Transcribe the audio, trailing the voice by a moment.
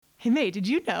Hey, May, did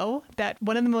you know that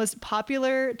one of the most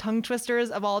popular tongue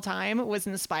twisters of all time was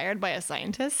inspired by a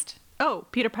scientist? Oh,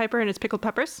 Peter Piper and his pickled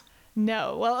peppers?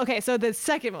 No. Well, okay, so the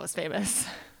second most famous.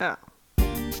 Oh.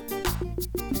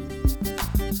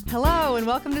 Hello, and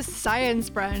welcome to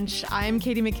Science Brunch. I'm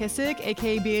Katie McKissick,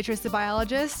 aka Beatrice the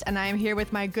Biologist, and I'm here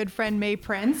with my good friend May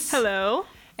Prince. Hello.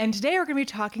 And today we're going to be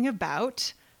talking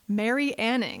about Mary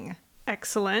Anning.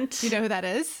 Excellent. Do you know who that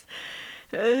is?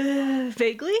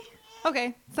 Vaguely?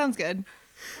 Okay, sounds good.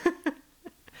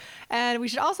 And we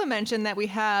should also mention that we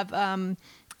have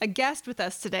a guest with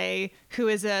us today who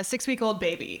is a 6-week-old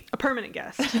baby. A permanent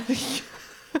guest.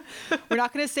 We're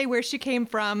not going to say where she came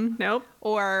from. Nope.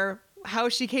 Or how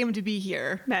she came to be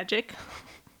here. Magic.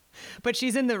 But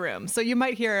she's in the room, so you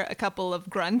might hear a couple of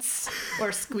grunts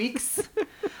or squeaks.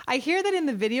 I hear that in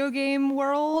the video game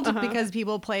world, because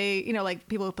people play, like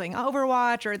people playing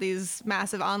Overwatch or these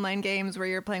massive online games where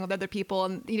you're playing with other people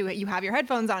and you have your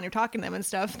headphones on, you're talking to them and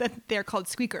stuff, that they're called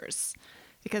squeakers.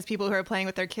 Because people who are playing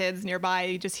with their kids nearby,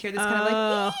 you just hear this kind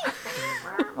of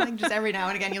like just every now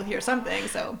and again you'll hear something.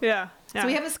 So Yeah. So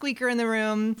we have a squeaker in the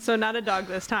room. So not a dog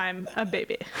this time, a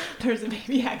baby. There's a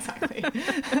baby, yeah, exactly.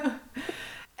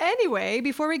 Anyway,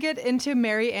 before we get into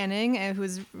Mary Anning,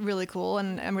 who's really cool,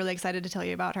 and I'm really excited to tell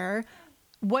you about her,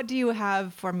 what do you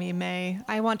have for me, May?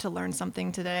 I want to learn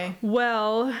something today.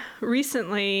 Well,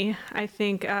 recently, I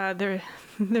think there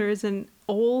is the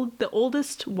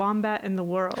oldest wombat in the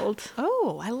world.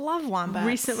 Oh, I love wombats.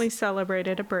 Recently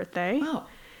celebrated a birthday. Oh.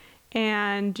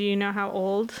 And do you know how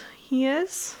old he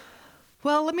is?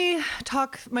 Well, let me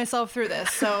talk myself through this.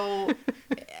 So,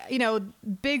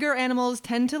 bigger animals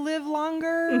tend to live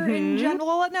longer in general.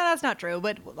 Well, no, that's not true.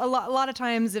 But a lot of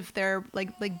times, if they're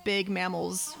like big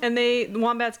mammals, and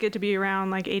wombats get to be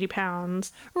around like 80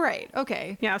 pounds. Right.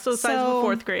 Okay. Yeah. So the size of a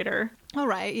fourth grader. All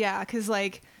right. Yeah. Because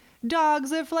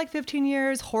dogs live for like 15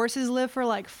 years. Horses live for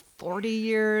like 40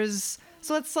 years.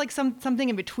 So it's like something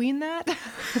in between that.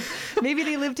 Maybe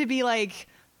they live to be like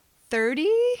 30.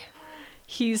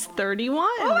 He's 31.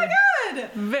 Oh my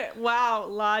God! Wow,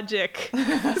 logic.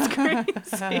 That's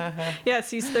crazy.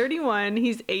 Yes, he's 31.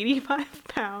 He's 85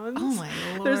 pounds. Oh my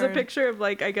Lord. There's a picture of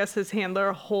I guess his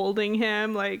handler holding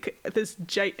him this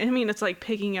it's like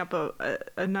picking up a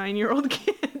 9-year-old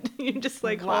kid. You're just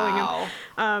holding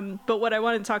him. But what I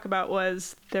wanted to talk about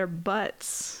was their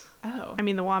butts. Oh. I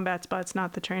mean the wombat's butts,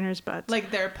 not the trainer's butts.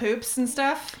 Like their poops and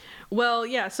stuff? Well,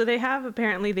 yeah, so they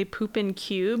poop in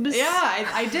cubes. Yeah,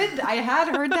 I had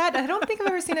heard that. I don't think I've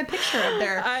ever seen a picture of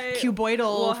their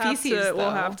cuboidal feces, though.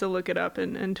 We'll have to look it up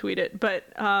and tweet it. But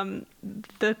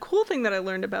the cool thing that I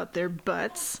learned about their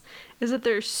butts is that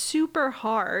they're super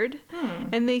hard,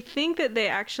 and they think that they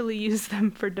actually use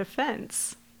them for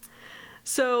defense.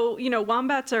 So,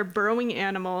 wombats are burrowing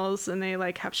animals, and they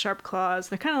have sharp claws.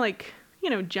 They're kind of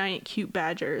giant cute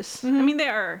badgers. I mean, they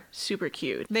are super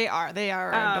cute. They are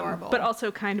adorable. But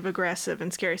also kind of aggressive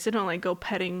and scary. So don't go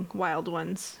petting wild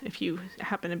ones if you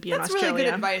happen to be in Australia. That's really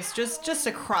good advice. Just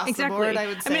across the board, I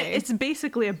would say. I mean, it's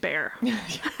basically a bear.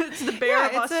 It's the bear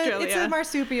of Australia. It's a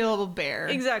marsupial bear.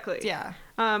 Exactly. Yeah.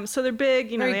 So they're big.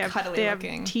 Very they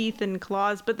have teeth and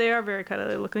claws, but they are very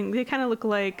cuddly looking. They kind of look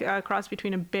like a cross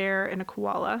between a bear and a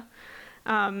koala.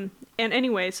 And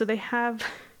anyway, so they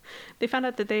found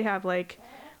out that they have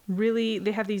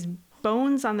they have these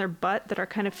bones on their butt that are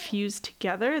kind of fused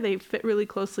together. They fit really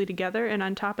closely together. And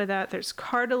on top of that, there's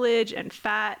cartilage and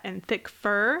fat and thick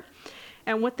fur.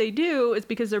 And what they do is,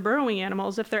 because they're burrowing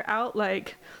animals, if they're out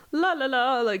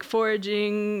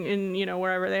foraging in,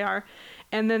 wherever they are,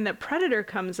 and then the predator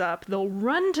comes up, they'll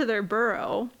run to their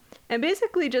burrow and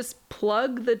basically just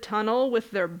plug the tunnel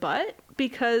with their butt,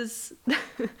 because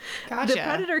Gotcha. The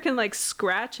predator can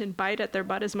scratch and bite at their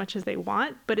butt as much as they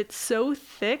want, but it's so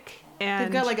thick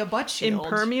and they've got a butt shield.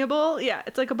 Impermeable. Yeah,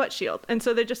 it's like a butt shield. And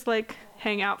so they just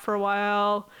hang out for a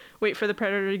while, wait for the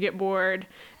predator to get bored,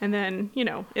 and then,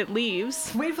 it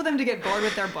leaves. Wait for them to get bored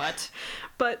with their butt.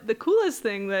 But the coolest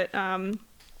thing that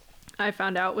I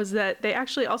found out was that they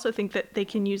actually also think that they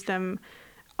can use them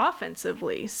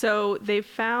offensively. So they've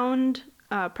found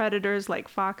predators like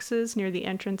foxes near the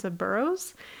entrance of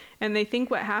burrows, and they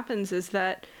think what happens is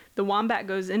that the wombat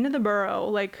goes into the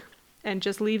burrow and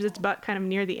just leaves its butt kind of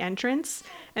near the entrance,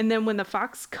 and then when the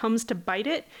fox comes to bite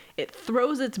it, it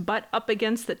throws its butt up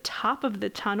against the top of the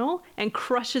tunnel and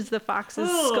crushes the fox's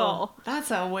skull.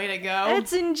 That's a way to go.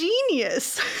 It's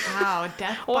ingenious. Wow,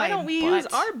 death by Why don't we butt. use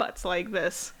our butts like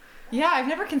this? Yeah, I've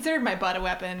never considered my butt a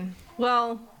weapon.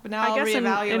 Well, but now I I'll guess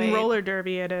reevaluate. in roller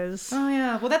derby it is. Oh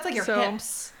yeah, well that's your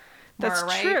hips. That's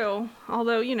right? true.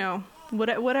 Although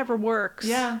whatever works.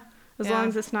 Yeah. As long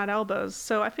as it's not elbows.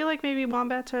 So I feel like maybe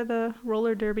wombats are the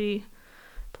roller derby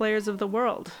players of the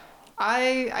world.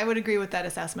 I would agree with that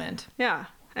assessment. Yeah.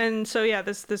 And so, yeah,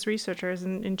 this researcher is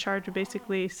in charge of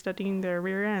basically studying their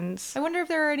rear ends. I wonder if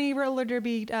there are any roller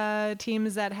derby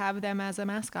teams that have them as a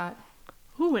mascot.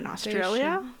 Ooh, in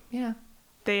Australia? Yeah.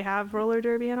 They have roller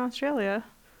derby in Australia.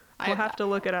 We'll have to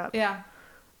look it up. Yeah.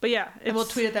 But yeah. And we'll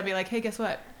tweet at them, be like, hey, guess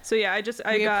what? So yeah,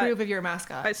 we approve of your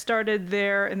mascot. I started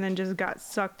there and then just got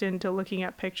sucked into looking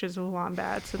at pictures of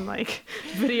wombats and like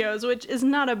videos, which is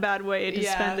not a bad way to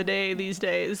spend the day these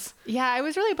days. Yeah, I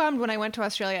was really bummed when I went to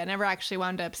Australia. I never actually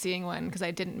wound up seeing one because I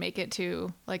didn't make it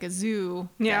to like a zoo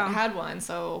that had one.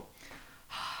 So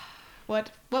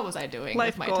what was I doing?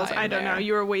 Life with my goals. time I don't there? know.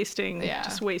 You were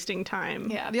just wasting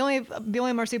time. Yeah. The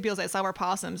only marsupials I saw were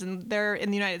possums, and they're in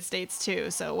the United States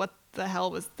too. So what the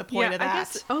hell was the point of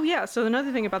that? I guess, so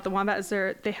another thing about the wombat is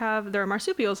they're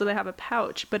marsupials, so they have a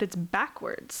pouch, but it's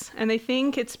backwards, and they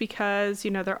think it's because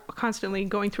they're constantly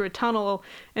going through a tunnel,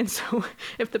 and so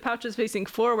if the pouch is facing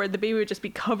forward, the baby would just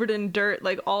be covered in dirt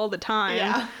like all the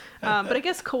time. But I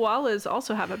guess koalas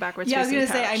also have a backwards facing pouch. I was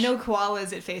gonna say, I know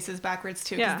koalas, it faces backwards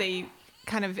too, because they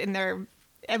kind of in their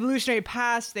evolutionary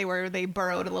past they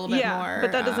burrowed a little bit more.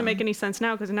 But that doesn't make any sense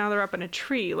now, because now they're up in a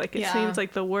tree. Like it seems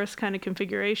like the worst kind of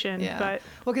configuration. But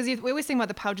because we always think about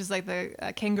the pouches like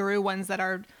the kangaroo ones that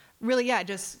are really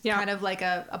kind of like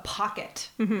a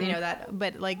pocket. But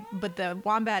the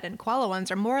wombat and koala ones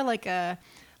are more like a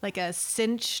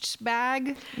cinched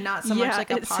bag, not so much like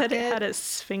a pocket. It said it had a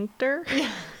sphincter.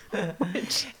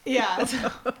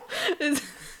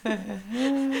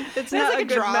 It's not like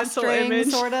a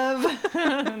drawstring, sort of.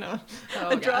 No.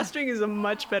 A drawstring is a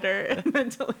much better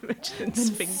mental image than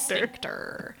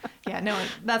sphincter. Yeah, no,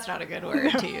 that's not a good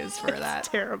word to use for that. It's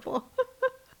terrible.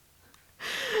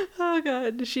 Oh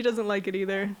god, she doesn't like it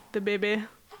either, the baby.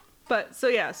 But so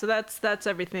that's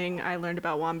everything I learned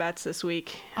about wombats this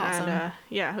week. Awesome. And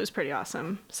it was pretty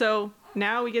awesome. So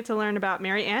now we get to learn about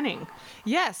Mary Anning.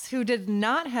 Yes, who did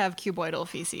not have cuboidal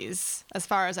feces, as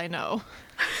far as I know.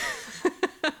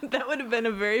 That would have been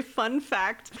a very fun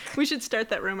fact. We should start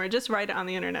that rumor. Just write it on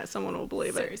the internet. Someone will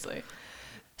believe it. Seriously.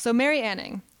 So Mary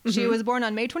Anning, she was born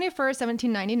on May 21st,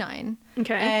 1799.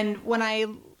 Okay. And when I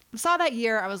saw that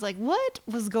year, I was like, what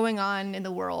was going on in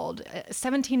the world?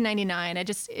 1799.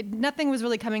 Nothing was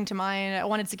really coming to mind. I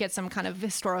wanted to get some kind of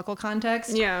historical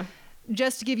context. Yeah.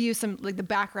 Just to give you some like the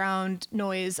background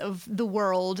noise of the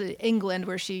world, England,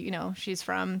 where she's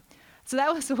from. So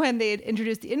that was when they had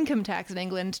introduced the income tax in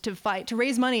England to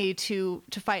raise money to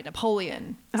fight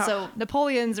Napoleon. Oh. So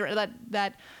Napoleon's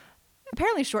that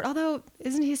apparently short, although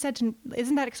isn't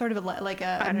that sort of like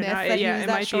a myth that he was that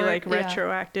might short? Be like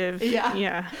retroactive.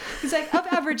 Yeah. He's like of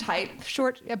average height,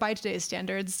 short by today's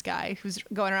standards guy who's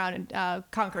going around and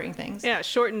conquering things. Yeah,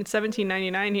 short in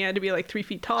 1799, he had to be like 3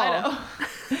 feet tall. I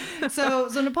know. So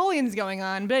Napoleon's going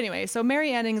on, but anyway, so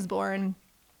Mary Anning is born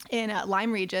in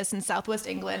Lyme Regis in southwest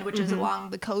England, which is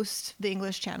along the coast, the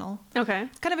English Channel. Okay.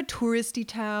 It's kind of a touristy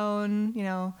town,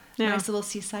 nice little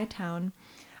seaside town.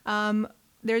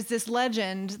 There's this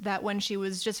legend that when she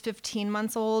was just 15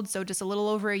 months old, so just a little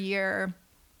over a year,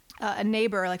 a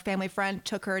neighbor, like family friend,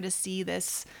 took her to see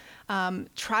this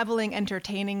traveling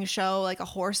entertaining show, like a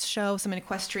horse show, some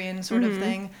equestrian sort of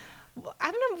thing.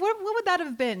 I don't know, what would that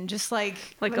have been? Just like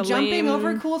a jumping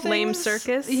over cool things? Lame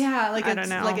circus? Yeah, I don't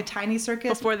know. Like a tiny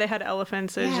circus. Before they had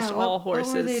elephants, it was just all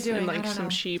horses what were they doing? And like some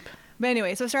sheep. But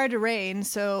anyway, so it started to rain.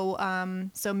 So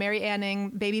Mary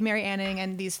Anning, baby Mary Anning,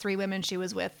 and these 3 women she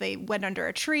was with, they went under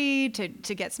a tree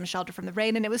to get some shelter from the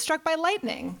rain, and it was struck by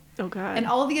lightning. Oh, God. And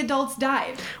all the adults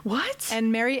died. What?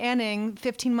 And Mary Anning,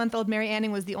 15-month-old Mary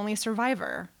Anning, was the only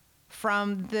survivor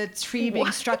from the tree being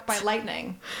struck by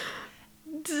lightning.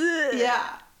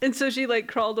 Yeah. And so she like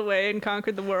crawled away and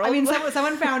conquered the world. I mean,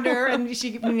 someone found her and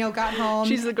she got home.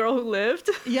 She's the girl who lived.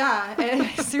 Yeah. And,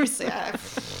 seriously.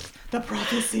 The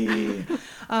prophecy.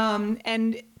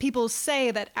 And people say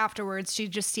that afterwards she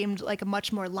just seemed like a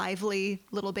much more lively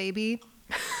little baby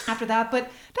after that.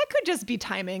 But that could just be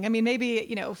timing. I mean, maybe,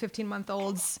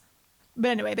 15-month-olds. But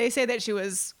anyway, they say that she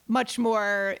was much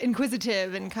more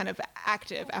inquisitive and kind of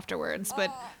active afterwards.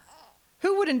 But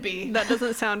who wouldn't be? That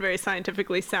doesn't sound very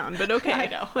scientifically sound, but okay. I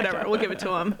know. Whatever. We'll give it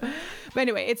to him. But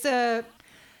anyway, it's a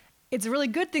really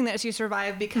good thing that she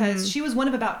survived because she was one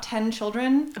of about 10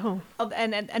 children. Oh.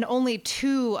 And only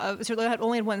 2 so they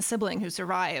only had 1 sibling who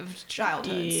survived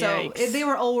childhood. Yikes. So they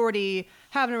were already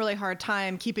having a really hard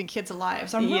time keeping kids alive.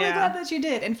 So I'm really glad that she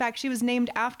did. In fact, she was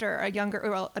named after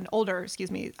an older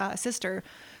sister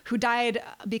who died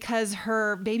because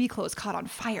her baby clothes caught on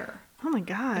fire. Oh my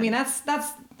God. I mean, that's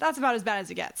about as bad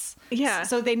as it gets. Yeah.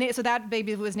 So so that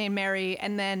baby was named Mary,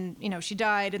 and then she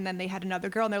died, and then they had another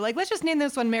girl, and they're like, let's just name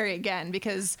this one Mary again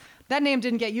because that name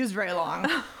didn't get used very long.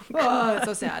 Oh, it's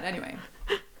so sad. Anyway,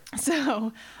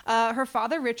 so her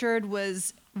father Richard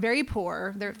was very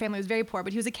poor. Their family was very poor,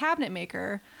 but he was a cabinet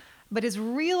maker. But his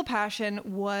real passion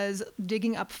was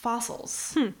digging up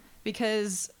fossils.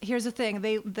 Because here's the thing: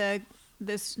 the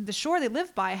shore they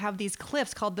live by have these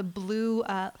cliffs called the Blue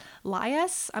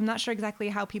Lias. I'm not sure exactly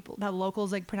how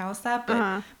locals like pronounce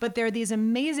that, but they're these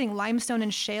amazing limestone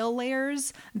and shale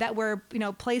layers that were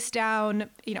placed down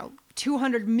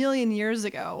 200 million years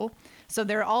ago. So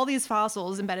there are all these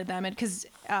fossils embedded in them, and because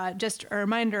just a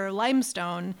reminder,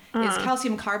 limestone is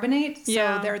calcium carbonate.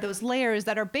 So there are those layers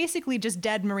that are basically just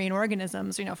dead marine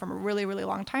organisms, from a really, really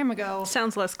long time ago.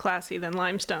 Sounds less classy than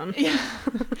limestone. Yeah,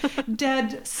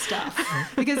 dead stuff.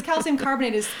 Because calcium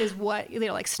carbonate is what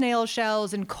like snail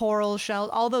shells and coral shells,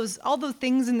 all those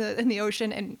things in the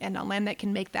ocean and on land that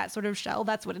can make that sort of shell.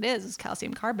 That's what it is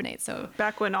calcium carbonate. So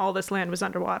back when all this land was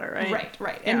underwater, right?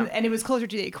 Right. Yeah. And it was closer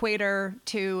to the equator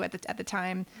too at the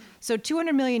time. So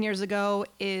 200 million years ago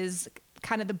is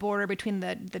kind of the border between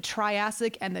the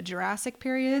Triassic and the Jurassic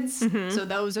periods. So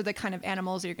those are the kind of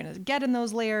animals you're going to get in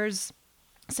those layers.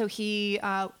 So he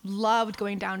loved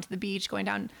going down to the beach, going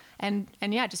down and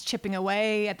just chipping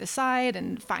away at the side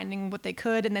and finding what they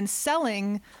could, and then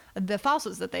selling the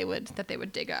fossils that they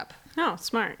would dig up. Oh,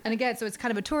 smart. And again, so it's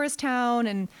kind of a tourist town,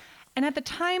 and at the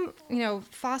time,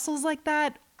 fossils like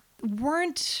that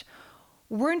weren't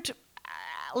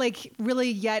like really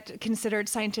yet considered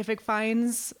scientific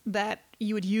finds that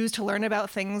you would use to learn about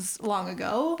things long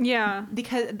ago. Yeah.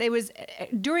 Because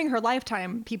during her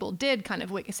lifetime, people did kind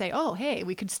of say, oh, hey,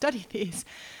 we could study these.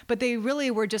 But they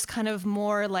really were just kind of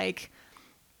more like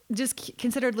just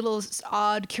considered little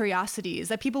odd curiosities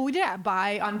that people would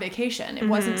buy on vacation. It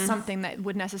wasn't something that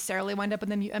would necessarily wind up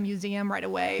in a museum right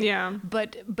away. Yeah.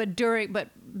 But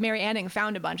Mary Anning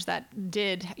found a bunch that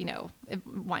did,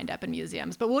 wind up in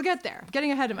museums. But we'll get there. I'm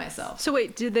getting ahead of myself. So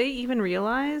wait, did they even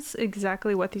realize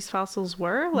exactly what these fossils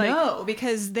were? No,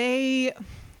 because they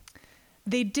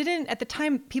didn't at the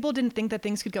time. People didn't think that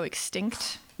things could go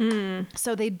extinct.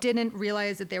 So they didn't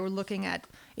realize that they were looking at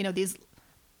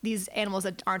these animals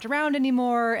that aren't around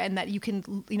anymore, and that you can,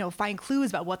 find clues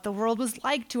about what the world was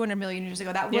like 200 million years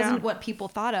ago. That wasn't what people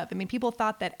thought of. I mean, people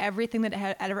thought that everything that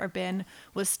had ever been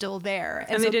was still there.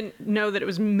 And so, they didn't know that it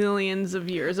was millions of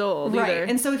years old either.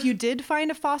 And so if you did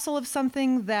find a fossil of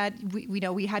something that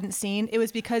we hadn't seen, it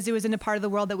was because it was in a part of the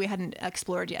world that we hadn't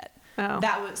explored yet.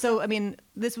 Oh. I mean,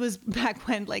 this was back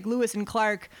when like Lewis and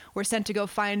Clark were sent to go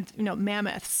find,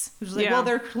 mammoths. It was like, well,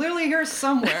 they're clearly here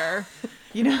somewhere.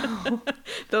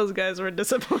 Those guys were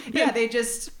disappointed. They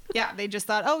just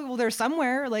thought, oh, well, they're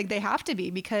somewhere, like they have to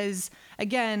be, because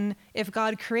again, if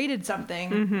God created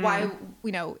something, why,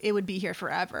 it would be here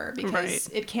forever, because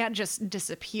it can't just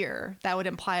disappear. That would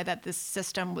imply that this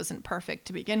system wasn't perfect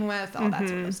to begin with, all that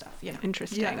sort of stuff.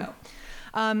 Interesting.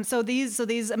 So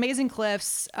these amazing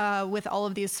cliffs with all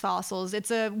of these fossils,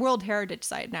 it's a World Heritage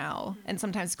Site now, and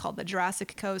sometimes called the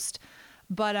Jurassic Coast.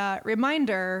 But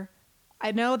reminder,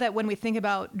 I know that when we think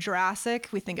about Jurassic,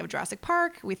 we think of Jurassic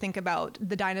Park. We think about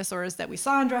the dinosaurs that we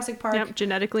saw in Jurassic Park. Yep,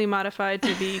 genetically modified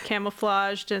to be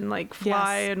camouflaged and like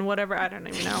fly and whatever. I don't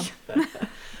even know.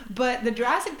 But the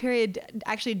Jurassic period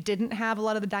actually didn't have a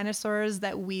lot of the dinosaurs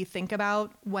that we think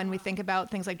about when we think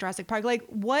about things like Jurassic Park. Like,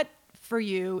 what for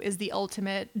you is the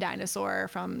ultimate dinosaur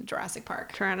from Jurassic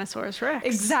Park? Tyrannosaurus Rex.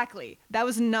 Exactly. That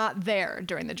was not there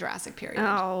during the Jurassic period.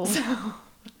 Oh. So,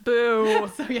 boo.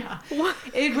 So yeah.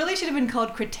 It really should have been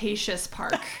called Cretaceous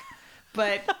Park.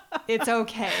 But it's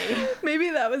okay. Maybe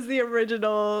that was the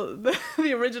original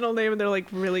name, and they're like,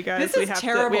 really, guys, we have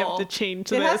to change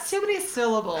this. It has too many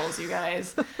syllables, you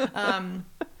guys.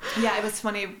 It was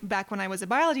funny. Back when I was a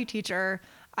biology teacher,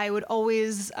 I would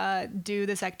always do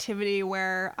this activity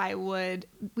where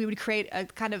we would create a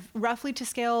kind of roughly to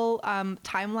scale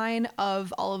timeline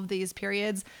of all of these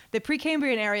periods. The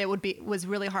Precambrian area was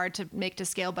really hard to make to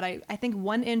scale, but I think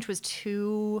 1 inch was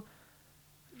 2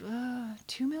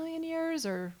 million years,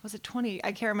 or was it 20?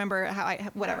 I can't remember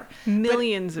whatever.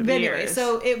 Millions of years. Anyway,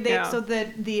 so so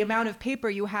the amount of paper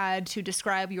you had to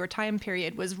describe your time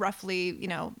period was roughly,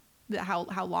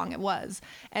 how long it was.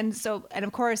 And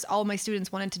of course, all my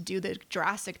students wanted to do the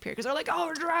Jurassic period because they're like,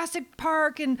 oh, Jurassic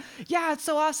Park, and yeah, it's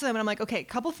so awesome. And I'm like, okay,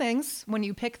 couple things when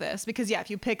you pick this, because yeah, if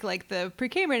you pick like the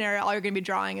Precambrian era, all you're going to be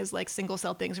drawing is like single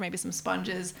cell things or maybe some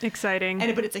sponges. Exciting.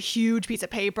 But it's a huge piece of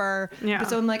paper. Yeah. But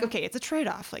so I'm like, okay, it's a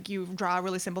trade-off. Like you draw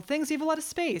really simple things, you have a lot of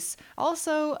space.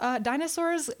 Also,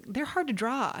 dinosaurs, they're hard to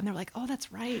draw. And they're like, oh,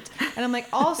 that's right. And I'm like,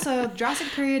 also, Jurassic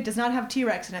period does not have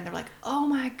T-Rex in it. And they're like, oh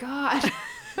my God.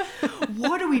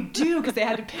 What do we do? Because they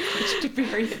had to pick which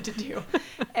period to do.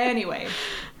 Anyway,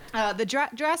 the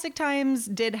Jurassic times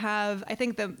did have, I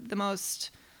think the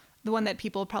one that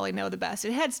people probably know the best.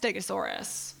 It had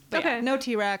Stegosaurus. But okay. Yeah, no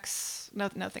T-Rex, no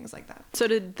things like that. So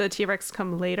did the T-Rex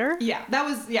come later? Yeah, that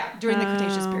was during the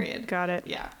Cretaceous period. Got it.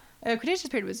 Yeah, Cretaceous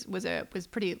period was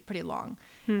pretty long.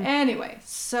 Anyway,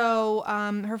 so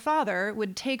her father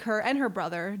would take her and her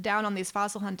brother down on these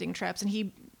fossil hunting trips, and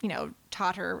he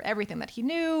taught her everything that he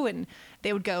knew, and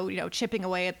they would go chipping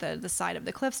away at the side of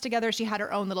the cliffs together. She had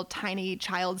her own little tiny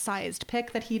child-sized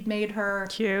pick that he'd made her.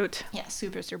 Cute. Yeah,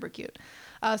 super, super cute.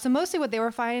 So mostly what they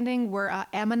were finding were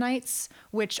ammonites,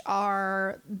 which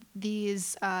are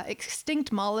these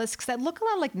extinct mollusks that look a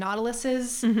lot like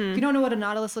nautiluses. If you don't know what a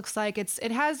nautilus looks like,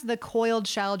 it has the coiled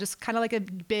shell, just kind of like a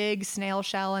big snail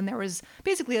shell, and there was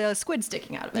basically a squid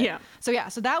sticking out of it. Yeah.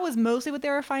 So that was mostly what they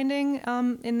were finding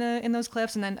in those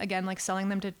cliffs, and then again like selling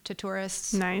them to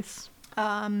tourists. Nice.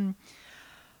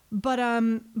 But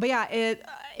yeah,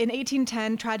 in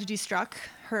 1810 tragedy struck.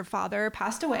 Her father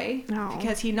passed away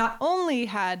because he not only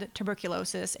had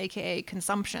tuberculosis, aka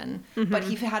consumption, but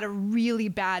he had a really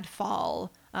bad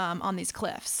fall on these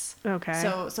cliffs. Okay.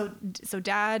 So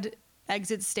dad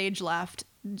exits stage left,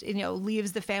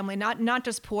 leaves the family not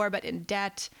just poor but in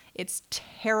debt. It's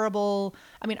terrible.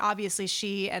 I mean, obviously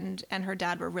she and her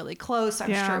dad were really close.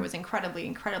 I'm sure it was incredibly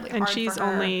hard for her. And she's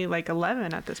only like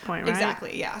 11 at this point, right?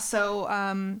 Exactly. Yeah.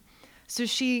 So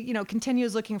she,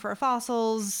 continues looking for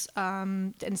fossils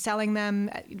and selling them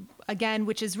again,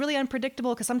 which is really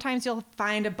unpredictable because sometimes you'll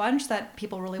find a bunch that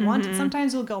people really want, and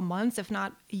sometimes you'll go months, if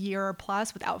not a year or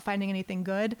plus, without finding anything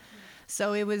good.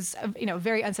 So it was,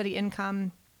 very unsteady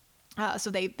income. So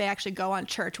they actually go on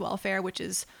church welfare, which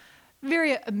is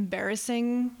very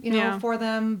embarrassing, for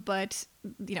them. But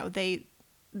they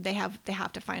have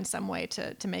to find some way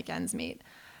to make ends meet.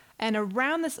 And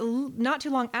around this, not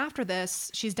too long after this,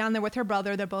 she's down there with her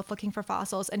brother. They're both looking for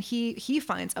fossils, and he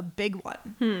finds a big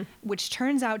one, which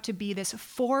turns out to be this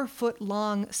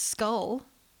 4-foot-long skull.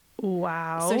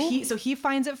 Wow. So he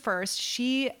finds it first.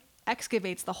 She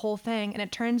excavates the whole thing, and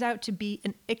it turns out to be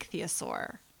an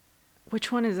ichthyosaur.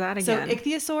 Which one is that again? So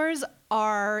ichthyosaurs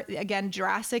are, again,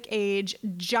 Jurassic age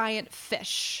giant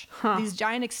fish. These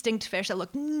giant extinct fish that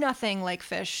look nothing like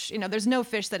fish. There's no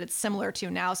fish that it's similar to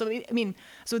now. So,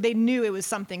 so they knew it was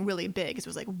something really big. It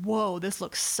was like, whoa, this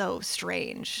looks so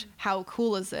strange. How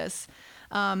cool is this?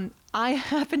 I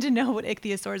happen to know what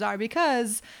ichthyosaurs are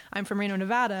because I'm from Reno,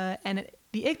 Nevada, and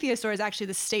the ichthyosaur is actually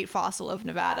the state fossil of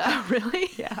Nevada. Oh, really?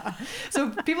 Yeah. So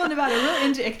people in Nevada are really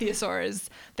into ichthyosaurs.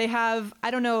 They have,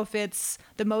 I don't know if it's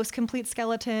the most complete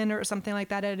skeleton or something like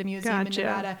that at a museum in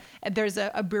Nevada. And there's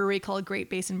a brewery called Great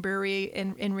Basin Brewery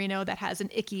in Reno that has an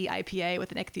icky IPA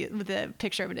with a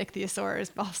picture of an ichthyosaur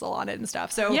fossil on it and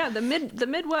stuff. So yeah, the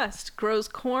Midwest grows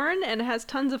corn and has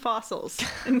tons of fossils.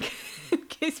 In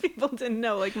case people didn't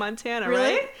know, like Montana,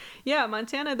 really? Right? Yeah,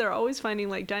 Montana, they're always finding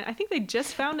like giant. I think they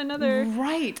just found another.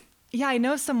 Right. Yeah, I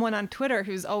know someone on Twitter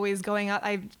who's always going out.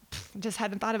 I just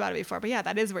hadn't thought about it before, but yeah,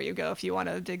 that is where you go if you want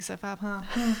to dig stuff up,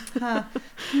 huh?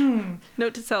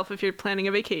 Note to self if you're planning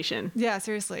a vacation. Yeah,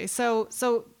 seriously. So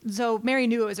Mary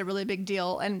knew it was a really big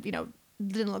deal, and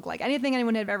didn't look like anything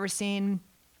anyone had ever seen.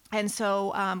 And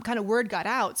so kind of word got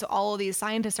out. So all of these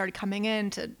scientists started coming in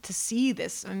to see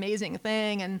this amazing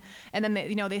thing. And then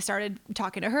they started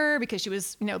talking to her because she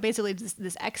was, basically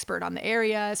this expert on the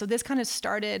area. So this kind of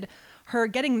started her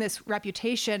getting this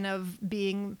reputation of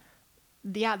being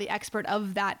the expert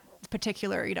of that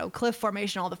particular, cliff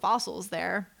formation, all the fossils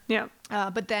there. Yeah.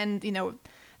 But then,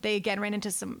 they again ran into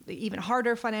some even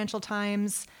harder financial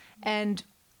times. And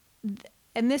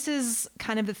this is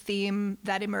kind of the theme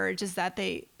that emerged, is that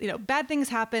they, bad things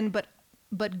happen,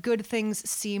 but good things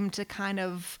seem to kind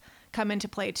of come into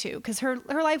play too. Because her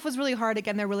life was really hard.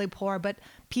 Again, they're really poor, but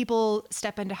people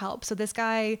step in to help. So this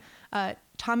guy,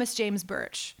 Thomas James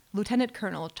Birch, Lieutenant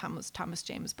Colonel Thomas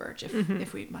James Birch,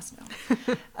 if we must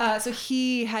know. So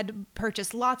he had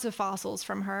purchased lots of fossils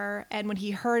from her, and when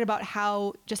he heard about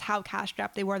how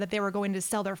cash-strapped they were, that they were going to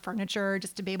sell their furniture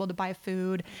just to be able to buy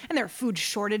food, and there are food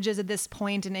shortages at this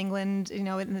point in England,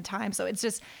 in the time. So it's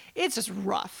just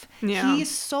rough. Yeah. He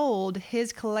sold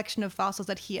his collection of fossils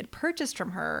that he had purchased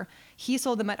from her. He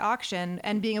sold them at auction,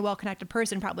 and being a well-connected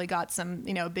person, probably got some,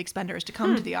 big spenders to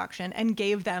come to the auction and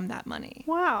gave them that money.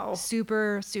 Wow.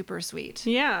 Super, super sweet.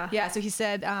 Yeah. Yeah. So he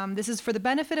said, this is for the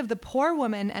benefit of the poor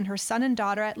woman and her son and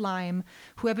daughter at Lyme,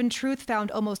 who have in truth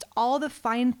found almost all the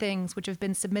fine things which have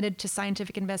been submitted to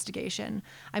scientific investigation.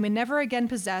 I may never again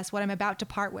possess what I'm about to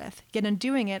part with, yet in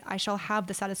doing it, I shall have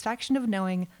the satisfaction of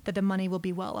knowing that the money will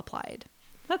be well applied.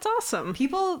 That's awesome.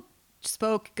 People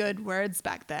spoke good words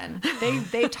back then.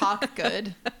 They talk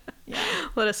good. Yeah.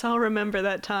 Let us all remember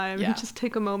that time. Yeah. Just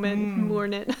take a moment and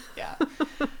mourn it. Yeah.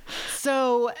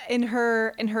 So in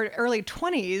her early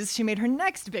 20s, she made her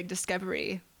next big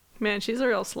discovery. Man, she's a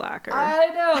real slacker. I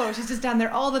know. She's just down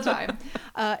there all the time.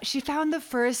 She found the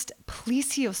first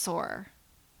plesiosaur.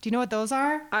 Do you know what those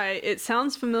are? It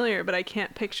sounds familiar, but I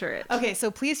can't picture it. Okay, so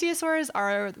plesiosaurs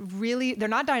are they're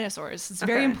not dinosaurs. It's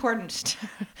very important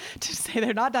to say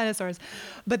they're not dinosaurs,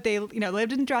 but they,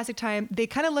 lived in Jurassic time. They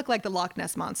kind of look like the Loch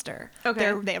Ness Monster.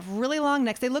 Okay. They have really long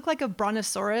necks. They look like a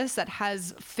brontosaurus that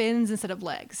has fins instead of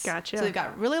legs. Gotcha. So they've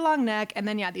got really long neck, and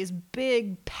then these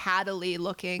big paddly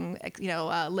looking,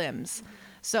 limbs.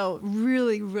 So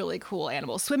really, really cool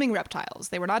animals. Swimming reptiles.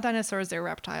 They were not dinosaurs. They were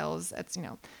reptiles. It's,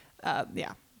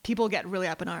 yeah. People get really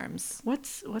up in arms.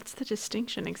 What's the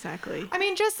distinction exactly? I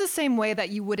mean, just the same way that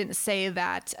you wouldn't say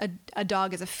that a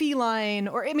dog is a feline,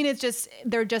 or it's just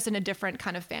they're just in a different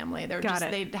kind of family.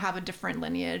 They have a different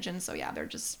lineage, and so they're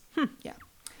just yeah.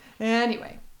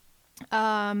 Anyway,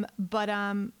 but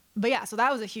yeah, so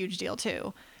that was a huge deal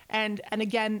too, and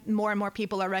again, more and more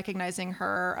people are recognizing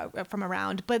her from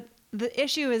around. But the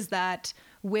issue is that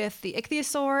with the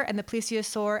ichthyosaur and the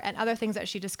plesiosaur and other things that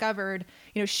she discovered,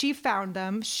 she found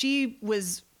them. She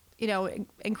was,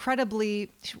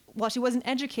 incredibly, while she wasn't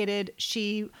educated,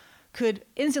 she could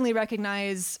instantly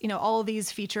recognize, all of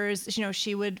these features.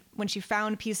 She would, when she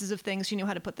found pieces of things, she knew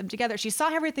how to put them together. She saw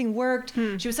how everything worked.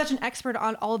 She was such an expert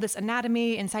on all of this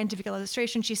anatomy and scientific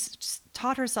illustration. She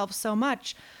taught herself so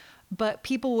much. But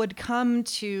people would come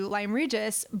to Lyme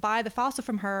Regis, buy the fossil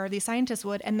from her, these scientists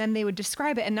would, and then they would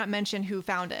describe it and not mention who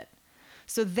found it.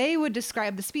 So they would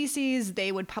describe the species,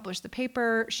 they would publish the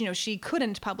paper. She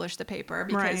couldn't publish the paper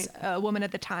because a woman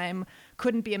at the time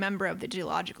couldn't be a member of the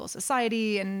Geological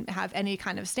Society and have any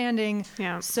kind of standing.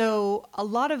 Yeah. So a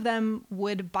lot of them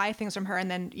would buy things from her and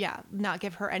then, not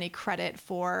give her any credit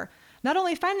for not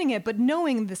only finding it, but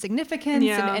knowing the significance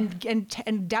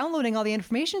and downloading all the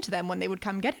information to them when they would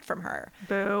come get it from her.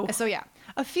 Boo. So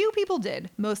a few people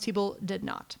did. Most people did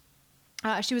not.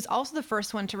 She was also the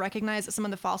first one to recognize that some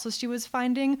of the fossils she was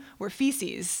finding were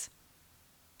feces.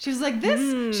 She was like,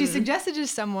 this, she suggested to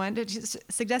someone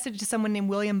named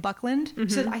William Buckland. She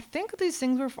said, I think these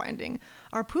things we're finding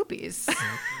are poopies.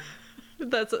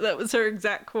 That was her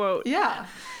exact quote. Yeah.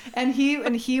 And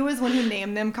he was one who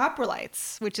named them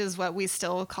coprolites, which is what we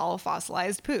still call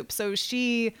fossilized poop. So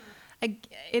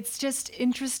it's just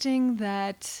interesting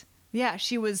that,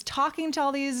 she was talking to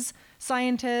all these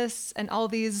scientists and all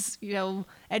these,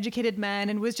 educated men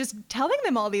and was just telling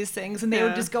them all these things. And they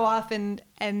would just go off and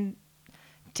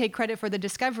take credit for the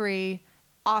discovery,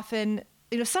 often,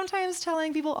 sometimes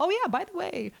telling people, oh yeah, by the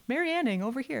way, Mary Anning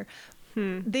over here.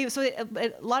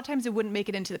 A lot of times it wouldn't make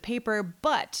it into the paper,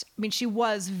 but she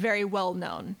was very well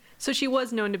known. So she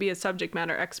was known to be a subject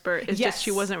matter expert. It's just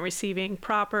she wasn't receiving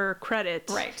proper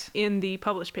credit in the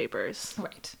published papers.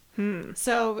 Right.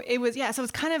 So it was, so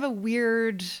it's kind of a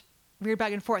weird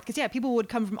back and forth because people would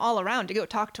come from all around to go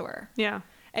talk to her. Yeah.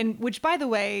 And which, by the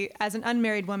way, as an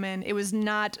unmarried woman, it was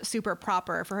not super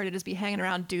proper for her to just be hanging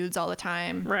around dudes all the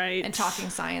time. Right. And talking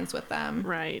science with them.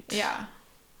 Right. Yeah.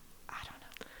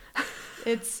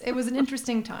 It was an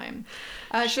interesting time.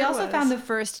 She also found the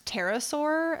first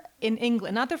pterosaur in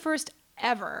England. Not the first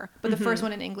ever, but the first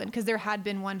one in England, because there had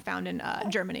been one found in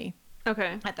Germany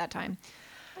at that time.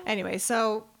 Anyway,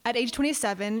 so at age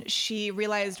 27, she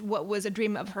realized what was a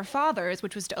dream of her father's,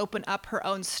 which was to open up her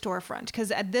own storefront.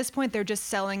 Because at this point, they're just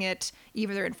selling it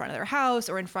either in front of their house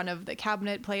or in front of the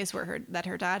cabinet place that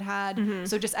her dad had.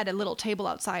 So just at a little table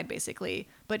outside, basically.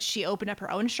 but she opened up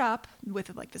her own shop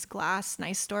with like this glass,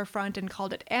 nice storefront and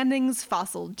called it Anning's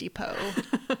Fossil Depot.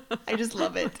 I just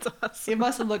love it. Awesome. It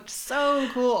must have looked so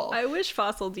cool. I wish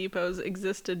fossil depots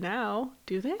existed now.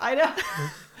 Do they? I know.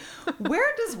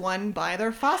 Where does one buy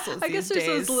their fossils I guess these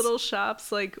there's days? those little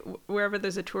shops, like wherever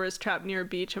there's a tourist trap near a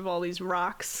beach of all these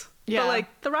rocks. Yeah. But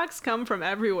like the rocks come from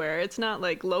everywhere. It's not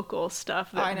like local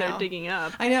stuff that they're digging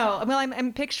up. I know. Well,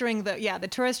 I'm picturing the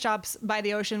tourist shops by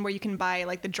the ocean where you can buy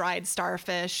like the dried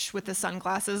starfish with the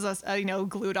sunglasses,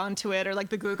 glued onto it, or like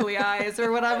the googly eyes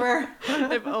or whatever.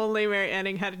 If only Mary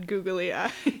Anning had googly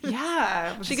eyes.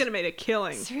 Yeah. She could have made a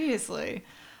killing. Seriously.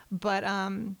 But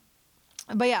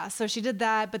yeah, so she did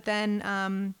that. But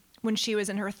then when she was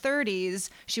in her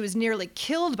 30s, she was nearly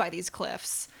killed by these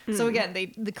cliffs. So again,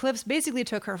 the cliffs basically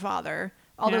took her father.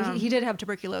 Although he did have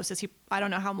tuberculosis. I don't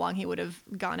know how long he would have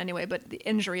gone anyway, but the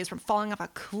injuries from falling off a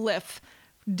cliff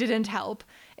didn't help.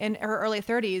 In her early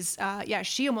 30s,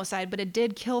 she almost died, but it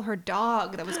did kill her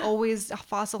dog that was always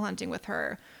fossil hunting with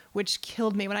her, which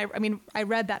killed me. When I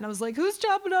read that and I was like, who's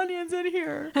chopping onions in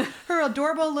here? Her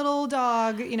adorable little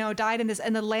dog, died in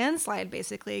the landslide,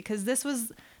 basically, because this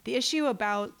was the issue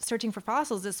about searching for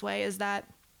fossils this way is that,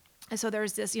 so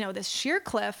there's this, this sheer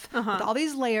cliff with all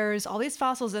these layers, all these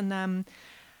fossils in them,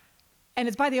 and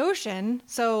it's by the ocean.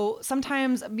 So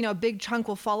sometimes, a big chunk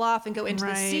will fall off and go into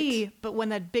the sea. But when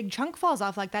that big chunk falls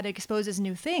off like that, it exposes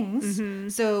new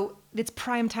things. So it's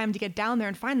prime time to get down there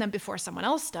and find them before someone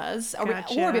else does,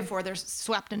 or before they're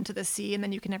swept into the sea and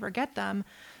then you can never get them.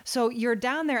 So you're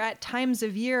down there at times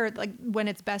of year, like when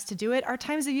it's best to do it, are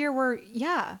times of year where,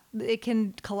 it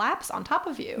can collapse on top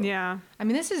of you. Yeah.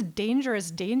 This is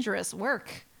dangerous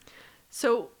work.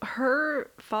 So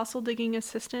her fossil digging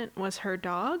assistant was her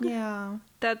dog? Yeah.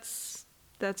 That's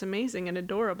amazing and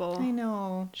adorable. I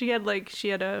know. She had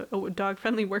a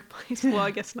dog-friendly workplace. Well,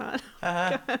 I guess not.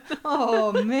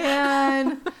 Oh,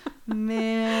 man.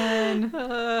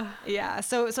 Yeah.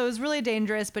 So it was really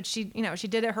dangerous, but she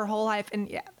did it her whole life,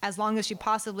 and as long as she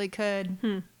possibly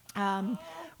could.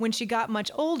 When she got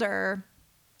much older,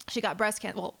 she got breast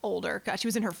cancer. Well, older. God, she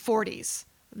was in her 40s.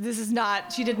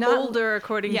 She did not. Older,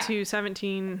 according to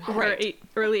 17 or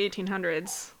early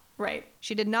 1800s. Right.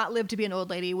 She did not live to be an old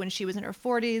lady. When she was in her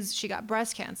 40s, she got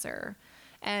breast cancer.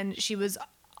 And she was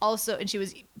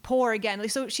poor again.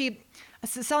 So she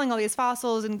selling all these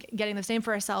fossils and getting the same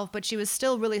for herself, but she was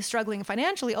still really struggling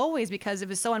financially always because it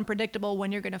was so unpredictable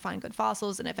when you're going to find good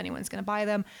fossils and if anyone's going to buy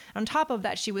them. And on top of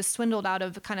that, she was swindled out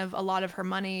of kind of a lot of her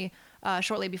money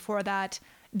shortly before that.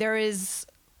 There is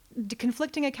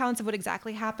conflicting accounts of what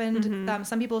exactly happened.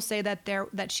 Some people say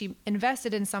that she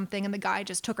invested in something and the guy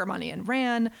just took her money and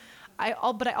ran.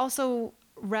 But I also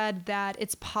read that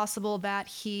it's possible that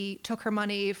he took her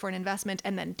money for an investment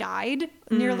and then died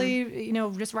nearly,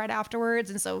 just right afterwards.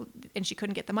 And she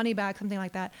couldn't get the money back, something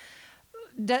like that.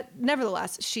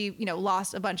 Nevertheless, she,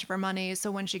 lost a bunch of her money.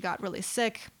 So when she got really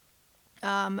sick,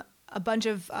 a bunch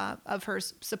of her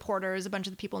supporters, a bunch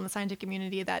of the people in the scientific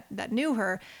community that knew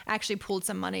her actually pooled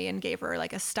some money and gave her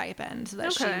like a stipend so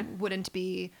that she wouldn't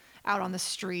be out on the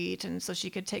street. And so she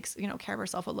could take, care of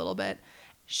herself a little bit.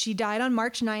 She died on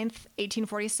March 9th,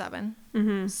 1847.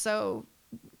 So,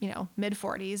 mid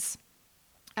 40s.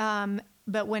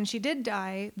 But when she did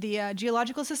die, the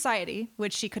Geological Society,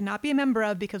 which she could not be a member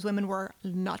of because women were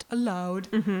not allowed,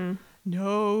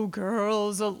 no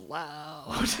girls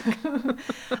allowed.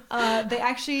 They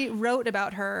actually wrote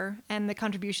about her and the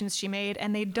contributions she made,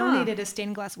 and they donated a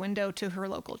stained glass window to her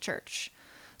local church.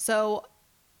 So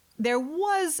there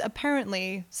was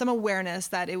apparently some awareness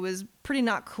that it was pretty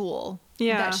not cool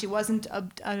that she wasn't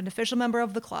an official member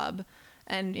of the club,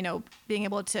 and, being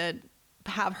able to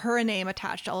have her name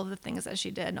attached to all of the things that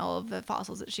she did and all of the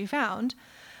fossils that she found.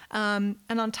 And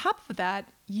on top of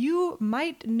that, you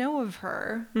might know of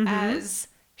her as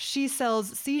She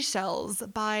Sells Seashells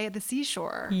by the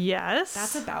Seashore. Yes.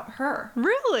 That's about her.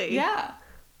 Really? Yeah.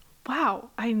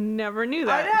 Wow. I never knew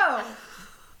that. I know.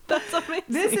 That's amazing.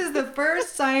 This is the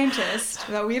first scientist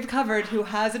that we've covered who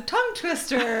has a tongue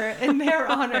twister in their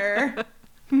honor.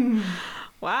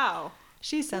 Wow.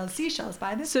 She sells seashells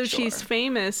by the seashore. So she's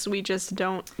famous. We just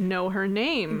don't know her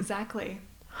name. Exactly.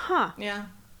 Huh. Yeah.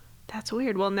 That's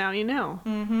weird. Well, now you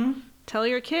know. Tell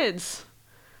your kids.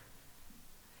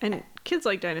 And kids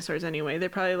like dinosaurs anyway. They're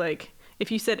probably like, if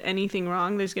you said anything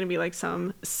wrong, there's going to be like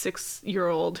some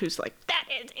 6-year-old who's like, that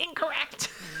is incorrect.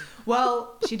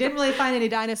 Well, she didn't really find any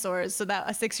dinosaurs, so that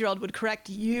a 6-year-old would correct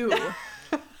you.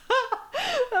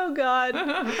 Oh, God.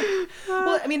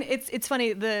 Well, it's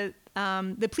funny.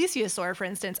 the plesiosaur, for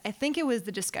instance, I think it was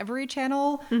the Discovery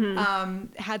Channel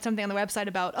had something on the website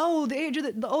about, the age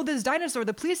of this dinosaur,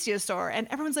 the plesiosaur. And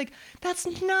everyone's like, that's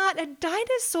not a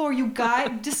dinosaur, you guys.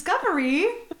 Discovery,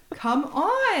 come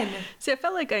on. See, I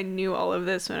felt like I knew all of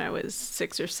this when I was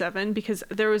 6 or 7 because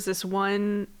there was this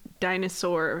one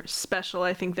dinosaur special,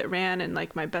 I think, that ran, and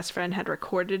like my best friend had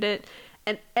recorded it.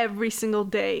 And every single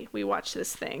day we watch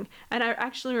this thing. And I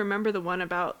actually remember the one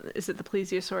about, is it the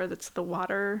plesiosaur that's the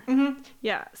water? Mm-hmm.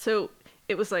 Yeah. So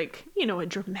it was like, a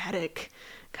dramatic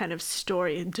kind of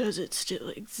story. And does it still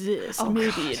exist?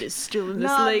 Maybe God. It is still in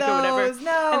this lake or whatever.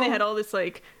 No. And they had all this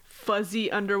like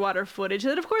fuzzy underwater footage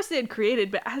that of course they had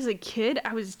created. But as a kid,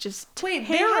 I was just terrified.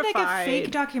 They had like a fake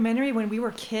documentary when we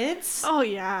were kids? Oh,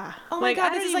 yeah. Oh my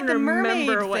God, this is like the mermaid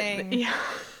thing. Yeah.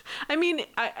 I mean,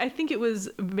 I think it was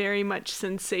very much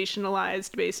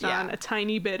sensationalized based on a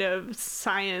tiny bit of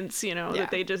science, that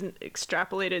they just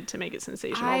extrapolated to make it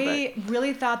sensational. I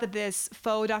really thought that this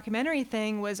faux documentary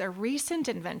thing was a recent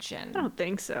invention. I don't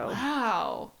think so.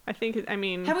 Wow. Have we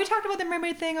talked about the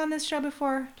mermaid thing on this show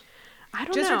before? I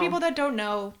don't know. Just for people that don't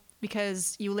know,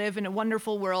 because you live in a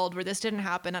wonderful world where this didn't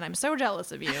happen, and I'm so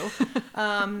jealous of you.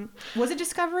 Was it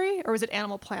Discovery or was it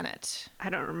Animal Planet? I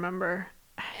don't remember.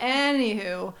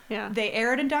 Anywho, they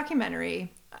aired a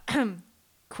documentary,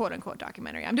 quote unquote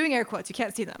documentary. I'm doing air quotes. You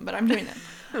can't see them, but I'm doing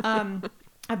them.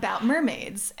 About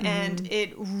mermaids. And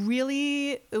it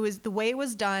was the way it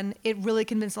was done. It really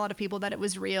convinced a lot of people that it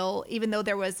was real, even though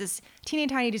there was this teeny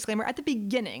tiny disclaimer at the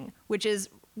beginning, which is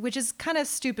kind of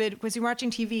stupid because you're watching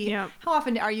TV. Yeah. How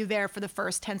often are you there for the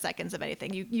first 10 seconds of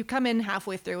anything? You come in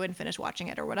halfway through and finish watching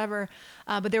it or whatever.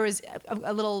 But there was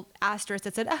a little asterisk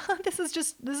that said, this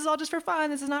is all just for fun.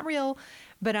 This is not real.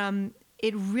 But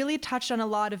it really touched on a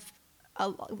lot of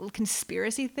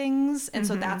conspiracy things. And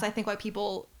so that's, I think, why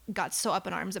people got so up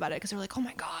in arms about it, because they're like, oh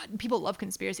my God, people love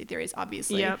conspiracy theories,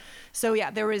 obviously. Yep. So yeah,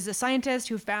 there was a scientist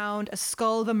who found a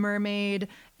skull of a mermaid,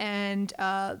 and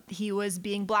he was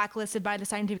being blacklisted by the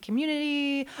scientific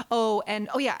community.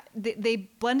 They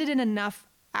blended in enough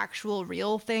actual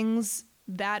real things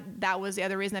that was the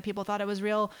other reason that people thought it was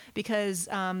real, because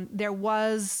there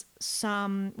was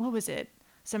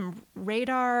some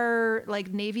radar,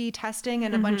 like Navy testing,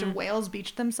 and a bunch of whales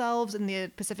beached themselves in the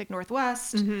Pacific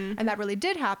Northwest. And that really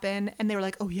did happen. And they were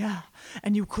like, oh yeah,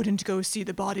 and you couldn't go see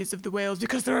the bodies of the whales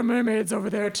because there are mermaids over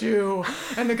there too.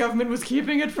 And the government was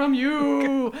keeping it from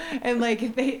you. And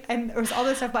there was all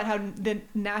this stuff about how the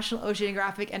National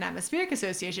Oceanographic and Atmospheric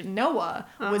Association, NOAA,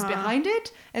 was behind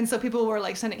it. And so people were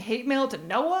like sending hate mail to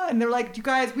NOAA, and they're like, you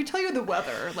guys, we tell you the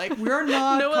weather. Like, we're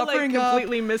not NOAA covering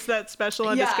completely missed that special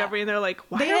on Discovery, and they're like,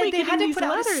 why they had to put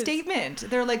out letters? A statement.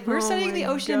 They're like, we're studying the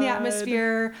ocean and the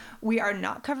atmosphere. We are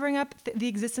not covering up the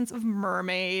existence of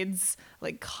mermaids.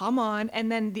 Like, come on. And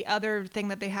then the other thing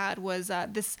that they had was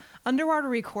this underwater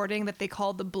recording that they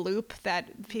called the bloop,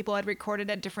 that people had recorded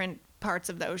at different parts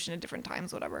of the ocean at different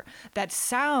times, whatever. That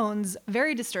sounds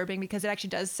very disturbing, because it actually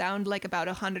does sound like about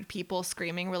 100 people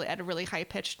screaming really at a really high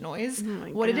pitched noise.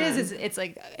 What it is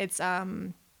it's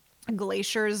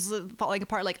glaciers falling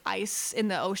apart, like ice in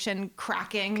the ocean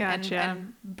cracking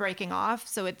and breaking off.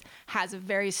 So it has a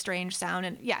very strange sound,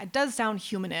 and it does sound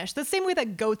humanish, the same way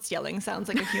that goats yelling sounds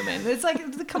like a human. It's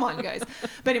like, come on, you guys.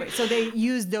 But anyway, so they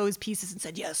used those pieces and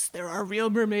said, yes, there are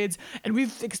real mermaids, and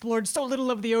we've explored so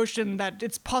little of the ocean that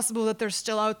it's possible that they're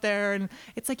still out there. And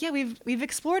it's like, we've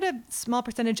explored a small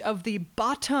percentage of the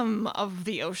bottom of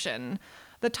the ocean.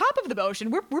 The top of the ocean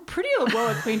we're pretty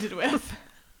well acquainted with.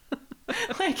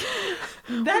 Like,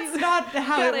 that's not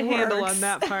how it works. Got a handle on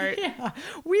that part.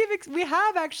 We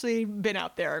have actually been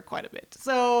out there quite a bit.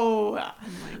 So,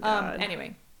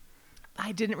 anyway,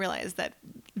 I didn't realize that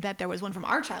there was one from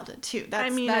our childhood too.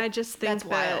 I just think that's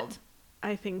wild.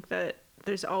 I think that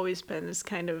there's always been this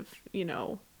kind of,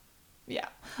 leaning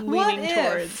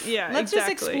towards. Let's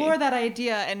just explore that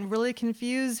idea and really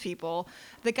confuse people.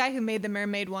 The guy who made the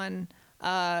mermaid one,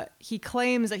 he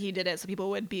claims that he did it so people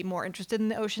would be more interested in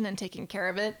the ocean and taking care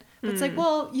of it. But it's like,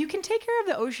 well, you can take care of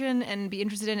the ocean and be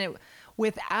interested in it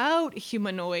without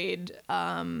humanoid,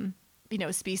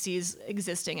 species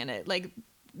existing in it. Like,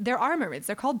 there are mermaids.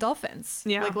 They're called dolphins.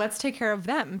 Yeah. Like, let's take care of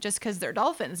them just because they're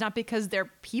dolphins, not because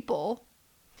they're people.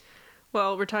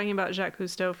 Well, we're talking about Jacques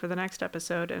Cousteau for the next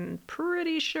episode, and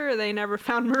pretty sure they never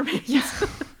found mermaids. Yeah.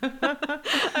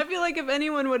 I feel like if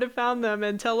anyone would have found them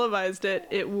and televised it,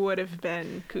 it would have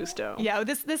been Cousteau. Yeah,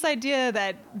 this idea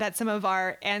that some of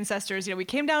our ancestors, we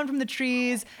came down from the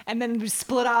trees and then we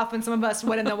split off, and some of us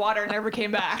went in the water and never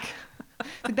came back.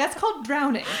 That's called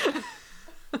drowning.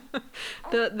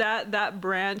 That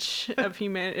branch of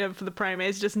humanity, of the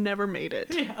primates, just never made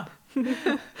it. Yeah.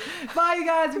 Bye, you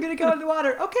guys. I'm going to go in the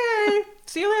water. Okay.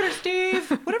 See you later, Steve.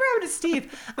 Whatever happened to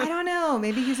Steve? I don't know.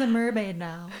 Maybe he's a mermaid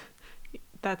now.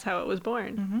 That's how it was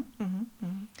born.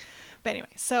 But anyway,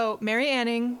 so Mary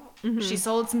Anning, she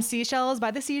sold some seashells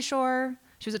by the seashore.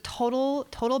 She was a total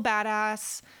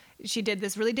badass. She did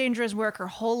this really dangerous work her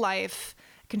whole life,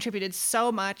 contributed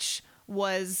so much,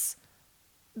 was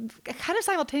kind of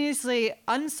simultaneously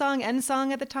unsung and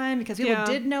sung at the time because people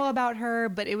did know about her,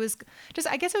 but it was just,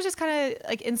 I guess it was just kind of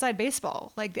like inside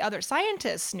baseball. Like the other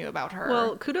scientists knew about her.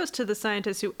 Well, kudos to the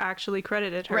scientists who actually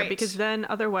credited her, because then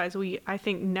otherwise I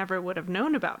think, never would have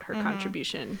known about her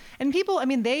contribution. And people, I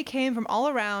mean, they came from all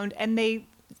around, and they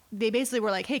basically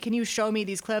were like, hey, can you show me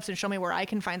these cliffs and show me where I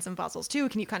can find some fossils too?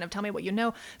 Can you kind of tell me what you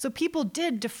know? So people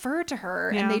did defer to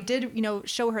her, and they did,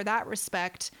 show her that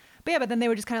respect. But then they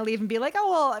would just kind of leave and be like,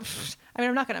 oh, well, I mean,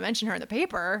 I'm not going to mention her in the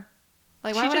paper.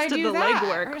 Like, why would I do that? She just did the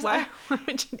legwork. Why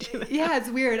would you do that? Yeah, it's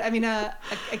weird. I mean, a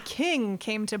king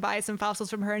came to buy some fossils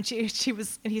from her, and he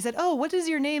said, oh, what is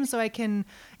your name so I can,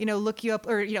 look you up,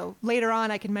 or, later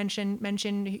on I can mention,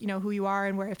 who you are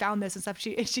and where I found this and stuff.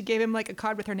 She gave him like a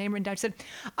card with her name written down. She said,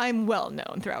 I'm well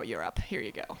known throughout Europe. Here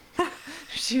you go.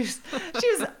 She was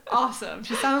awesome.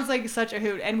 She sounds like such a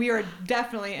hoot. And we are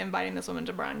definitely inviting this woman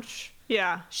to brunch.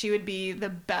 Yeah. She would be the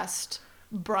best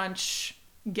brunch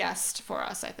guest for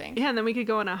us, I think. Yeah, and then we could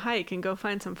go on a hike and go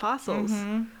find some fossils.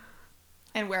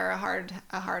 And wear a hard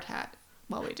hat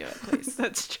while we do it, please.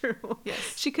 That's true.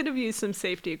 Yes. She could have used some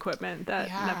safety equipment. That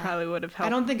probably would have helped. I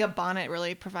don't think a bonnet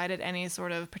really provided any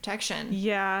sort of protection.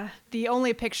 Yeah. The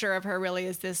only picture of her really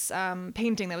is this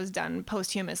painting that was done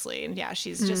posthumously. And yeah,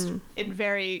 she's just in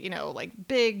very, like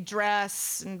big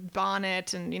dress and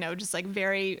bonnet and, just like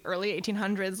very early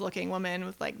 1800s looking woman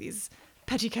with like these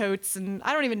petticoats. And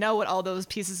I don't even know what all those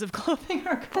pieces of clothing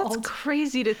are called. That's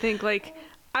crazy to think. Like,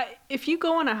 if you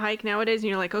go on a hike nowadays and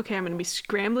you're like, okay, I'm going to be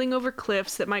scrambling over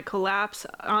cliffs that might collapse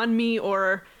on me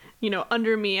or,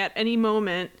 under me at any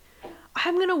moment,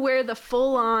 I'm going to wear the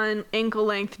full-on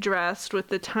ankle-length dress with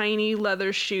the tiny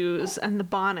leather shoes and the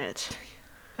bonnet.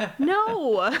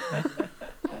 No.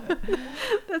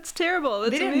 That's terrible.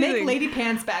 That's they didn't amazing. make lady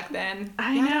pants back then.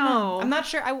 I know. I'm not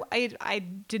sure. I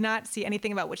did not see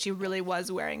anything about what she really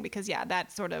was wearing because,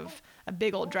 that's sort of a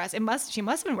big old dress. She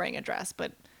must have been wearing a dress,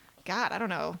 but God, I don't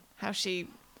know how she...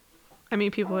 I mean,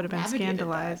 people would have been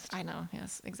scandalized. That. I know.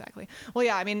 Yes, exactly. Well,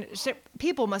 yeah, I mean,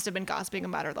 people must have been gossiping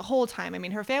about her the whole time. I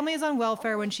mean, her family is on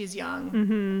welfare when she's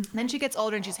young. Then she gets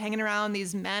older and she's hanging around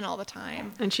these men all the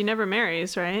time. And she never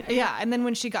marries, right? Yeah. And then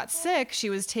when she got sick, she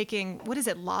was taking, what is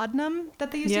it, laudanum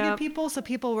that they used to give people? So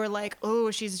people were like, oh,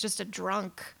 she's just a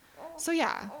drunk. So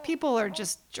yeah, people are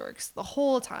just jerks the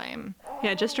whole time.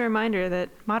 Yeah, just a reminder that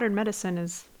modern medicine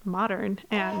is modern,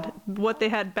 and what they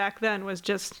had back then was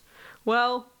just,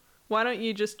 well, why don't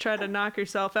you just try to knock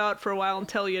yourself out for a while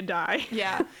until you die?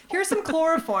 Yeah. Here's some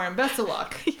chloroform. Best of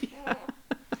luck. Yeah.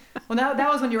 Well, that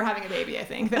was when you were having a baby, I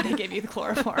think, that they gave you the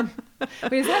chloroform.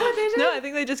 Wait, is that what they did? No, I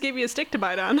think they just gave you a stick to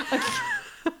bite on.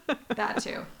 That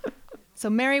too. So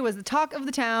Mary was the talk of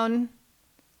the town,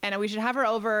 and we should have her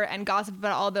over and gossip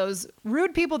about all those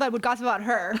rude people that would gossip about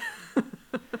her.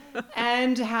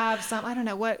 And have some, I don't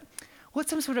know, what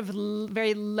some sort of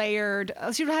very layered,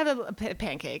 she would have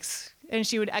pancakes, and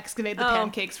she would excavate the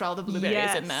pancakes for all the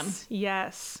blueberries in them.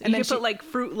 Yes. And you could put like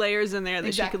fruit layers in there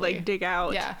that she could like dig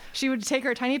out. Yeah. She would take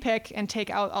her tiny pick and take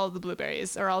out all the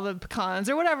blueberries or all the pecans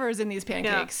or whatever is in these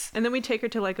pancakes. Yeah. And then we'd take her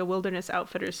to like a Wilderness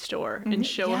Outfitters store and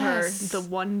show her the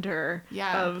wonder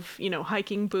of,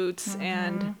 hiking boots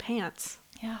and pants.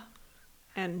 Yeah.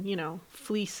 And,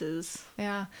 fleeces.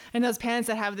 Yeah. And those pants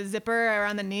that have the zipper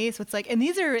around the knee. So it's like, and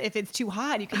these are, if it's too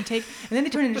hot, you can take, and then they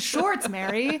turn into shorts,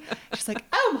 Mary. She's like,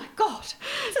 oh my God,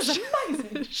 this is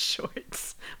amazing.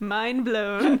 Shorts. Mind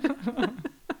blown.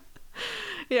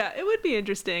 Yeah, it would be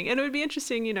interesting. And it would be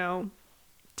interesting,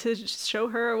 to show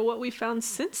her what we found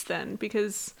since then.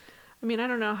 Because, I mean, I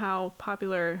don't know how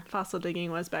popular fossil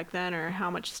digging was back then or how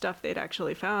much stuff they'd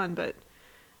actually found, but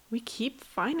we keep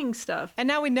finding stuff. And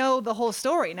now we know the whole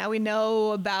story. Now we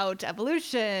know about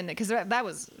evolution, because that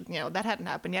was, that hadn't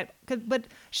happened yet. But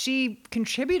she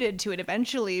contributed to it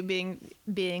eventually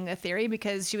being a theory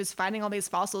because she was finding all these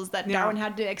fossils that Darwin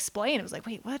had to explain. It was like,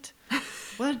 wait, what?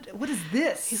 What is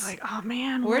this? He's like, oh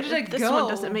man, where did it go? This one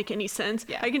doesn't make any sense.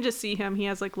 Yeah. I can just see him. He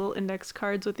has like little index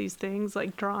cards with these things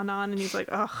like drawn on, and he's like,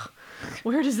 ugh,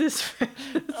 where does this fit?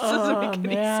 This doesn't make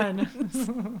any sense.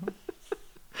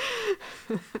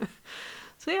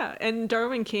 So yeah, and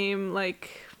Darwin came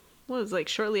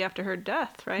shortly after her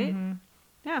death, right? Mm-hmm.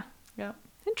 Yeah. Yeah.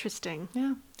 Interesting.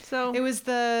 Yeah. So it was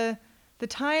the the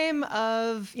time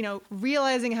of,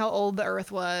 realizing how old the Earth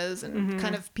was and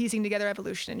kind of piecing together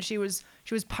evolution. And she was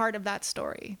part of that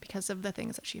story because of the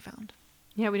things that she found.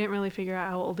 Yeah, we didn't really figure out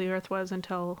how old the Earth was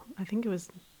until I think it was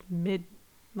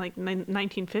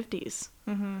 1950s.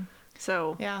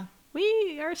 So yeah,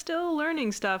 we are still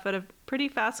learning stuff at a pretty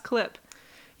fast clip.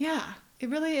 Yeah, it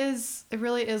really is. It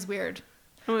really is weird.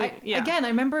 Yeah. Again, I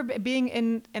remember being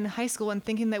in high school and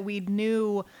thinking that we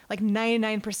knew like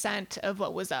 99% of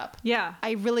what was up. Yeah.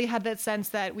 I really had that sense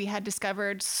that we had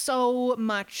discovered so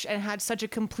much and had such a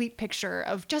complete picture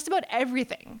of just about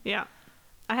everything. Yeah.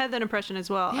 I had that impression as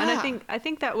well. Yeah. And I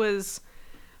think that was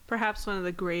perhaps one of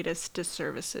the greatest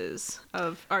disservices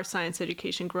of our science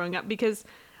education growing up, because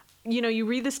you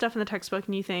read this stuff in the textbook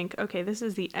and you think, okay, this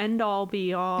is the end all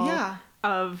be all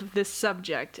of this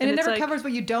subject. And it never covers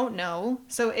what you don't know.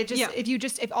 So it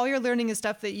just, if all you're learning is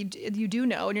stuff that you do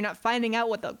know and you're not finding out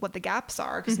what the gaps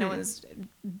are because no one's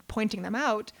pointing them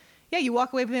out. Yeah, you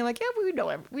walk away being like, yeah,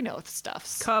 we know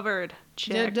stuff's covered.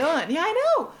 Check. They're done. Yeah,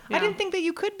 I know. Yeah. I didn't think that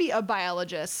you could be a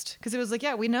biologist because it was like,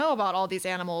 yeah, we know about all these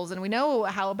animals and we know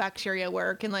how bacteria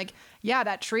work and like, yeah,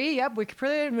 that tree, yep, we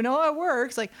know how it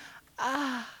works. Like,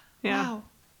 yeah.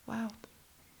 Wow.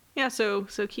 Yeah, so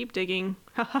keep digging.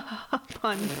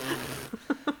 Pun.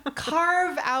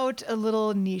 Carve out a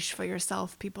little niche for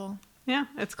yourself, people. Yeah,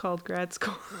 it's called grad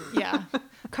school. Yeah.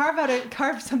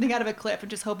 Carve something out of a cliff and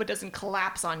just hope it doesn't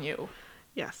collapse on you.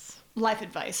 Yes. Life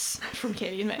advice from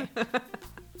Katie and May.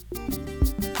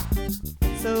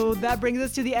 So that brings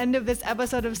us to the end of this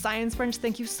episode of Science Brunch.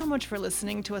 Thank you so much for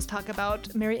listening to us talk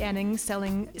about Mary Anning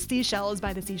selling seashells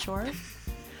by the seashore.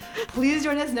 Please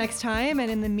join us next time.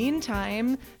 And in the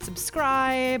meantime,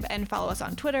 subscribe and follow us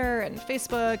on Twitter and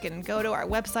Facebook and go to our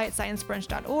website,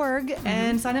 sciencebrunch.org,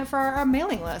 and sign up for our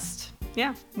mailing list.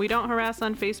 Yeah, we don't harass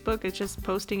on Facebook. It's just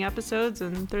posting episodes,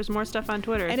 and there's more stuff on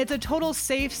Twitter. And it's a total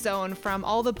safe zone from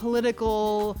all the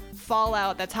political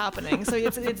fallout that's happening. So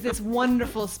it's this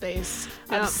wonderful space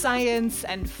of science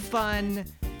and fun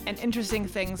and interesting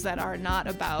things that are not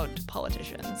about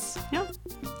politicians. Yeah.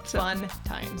 Fun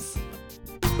times.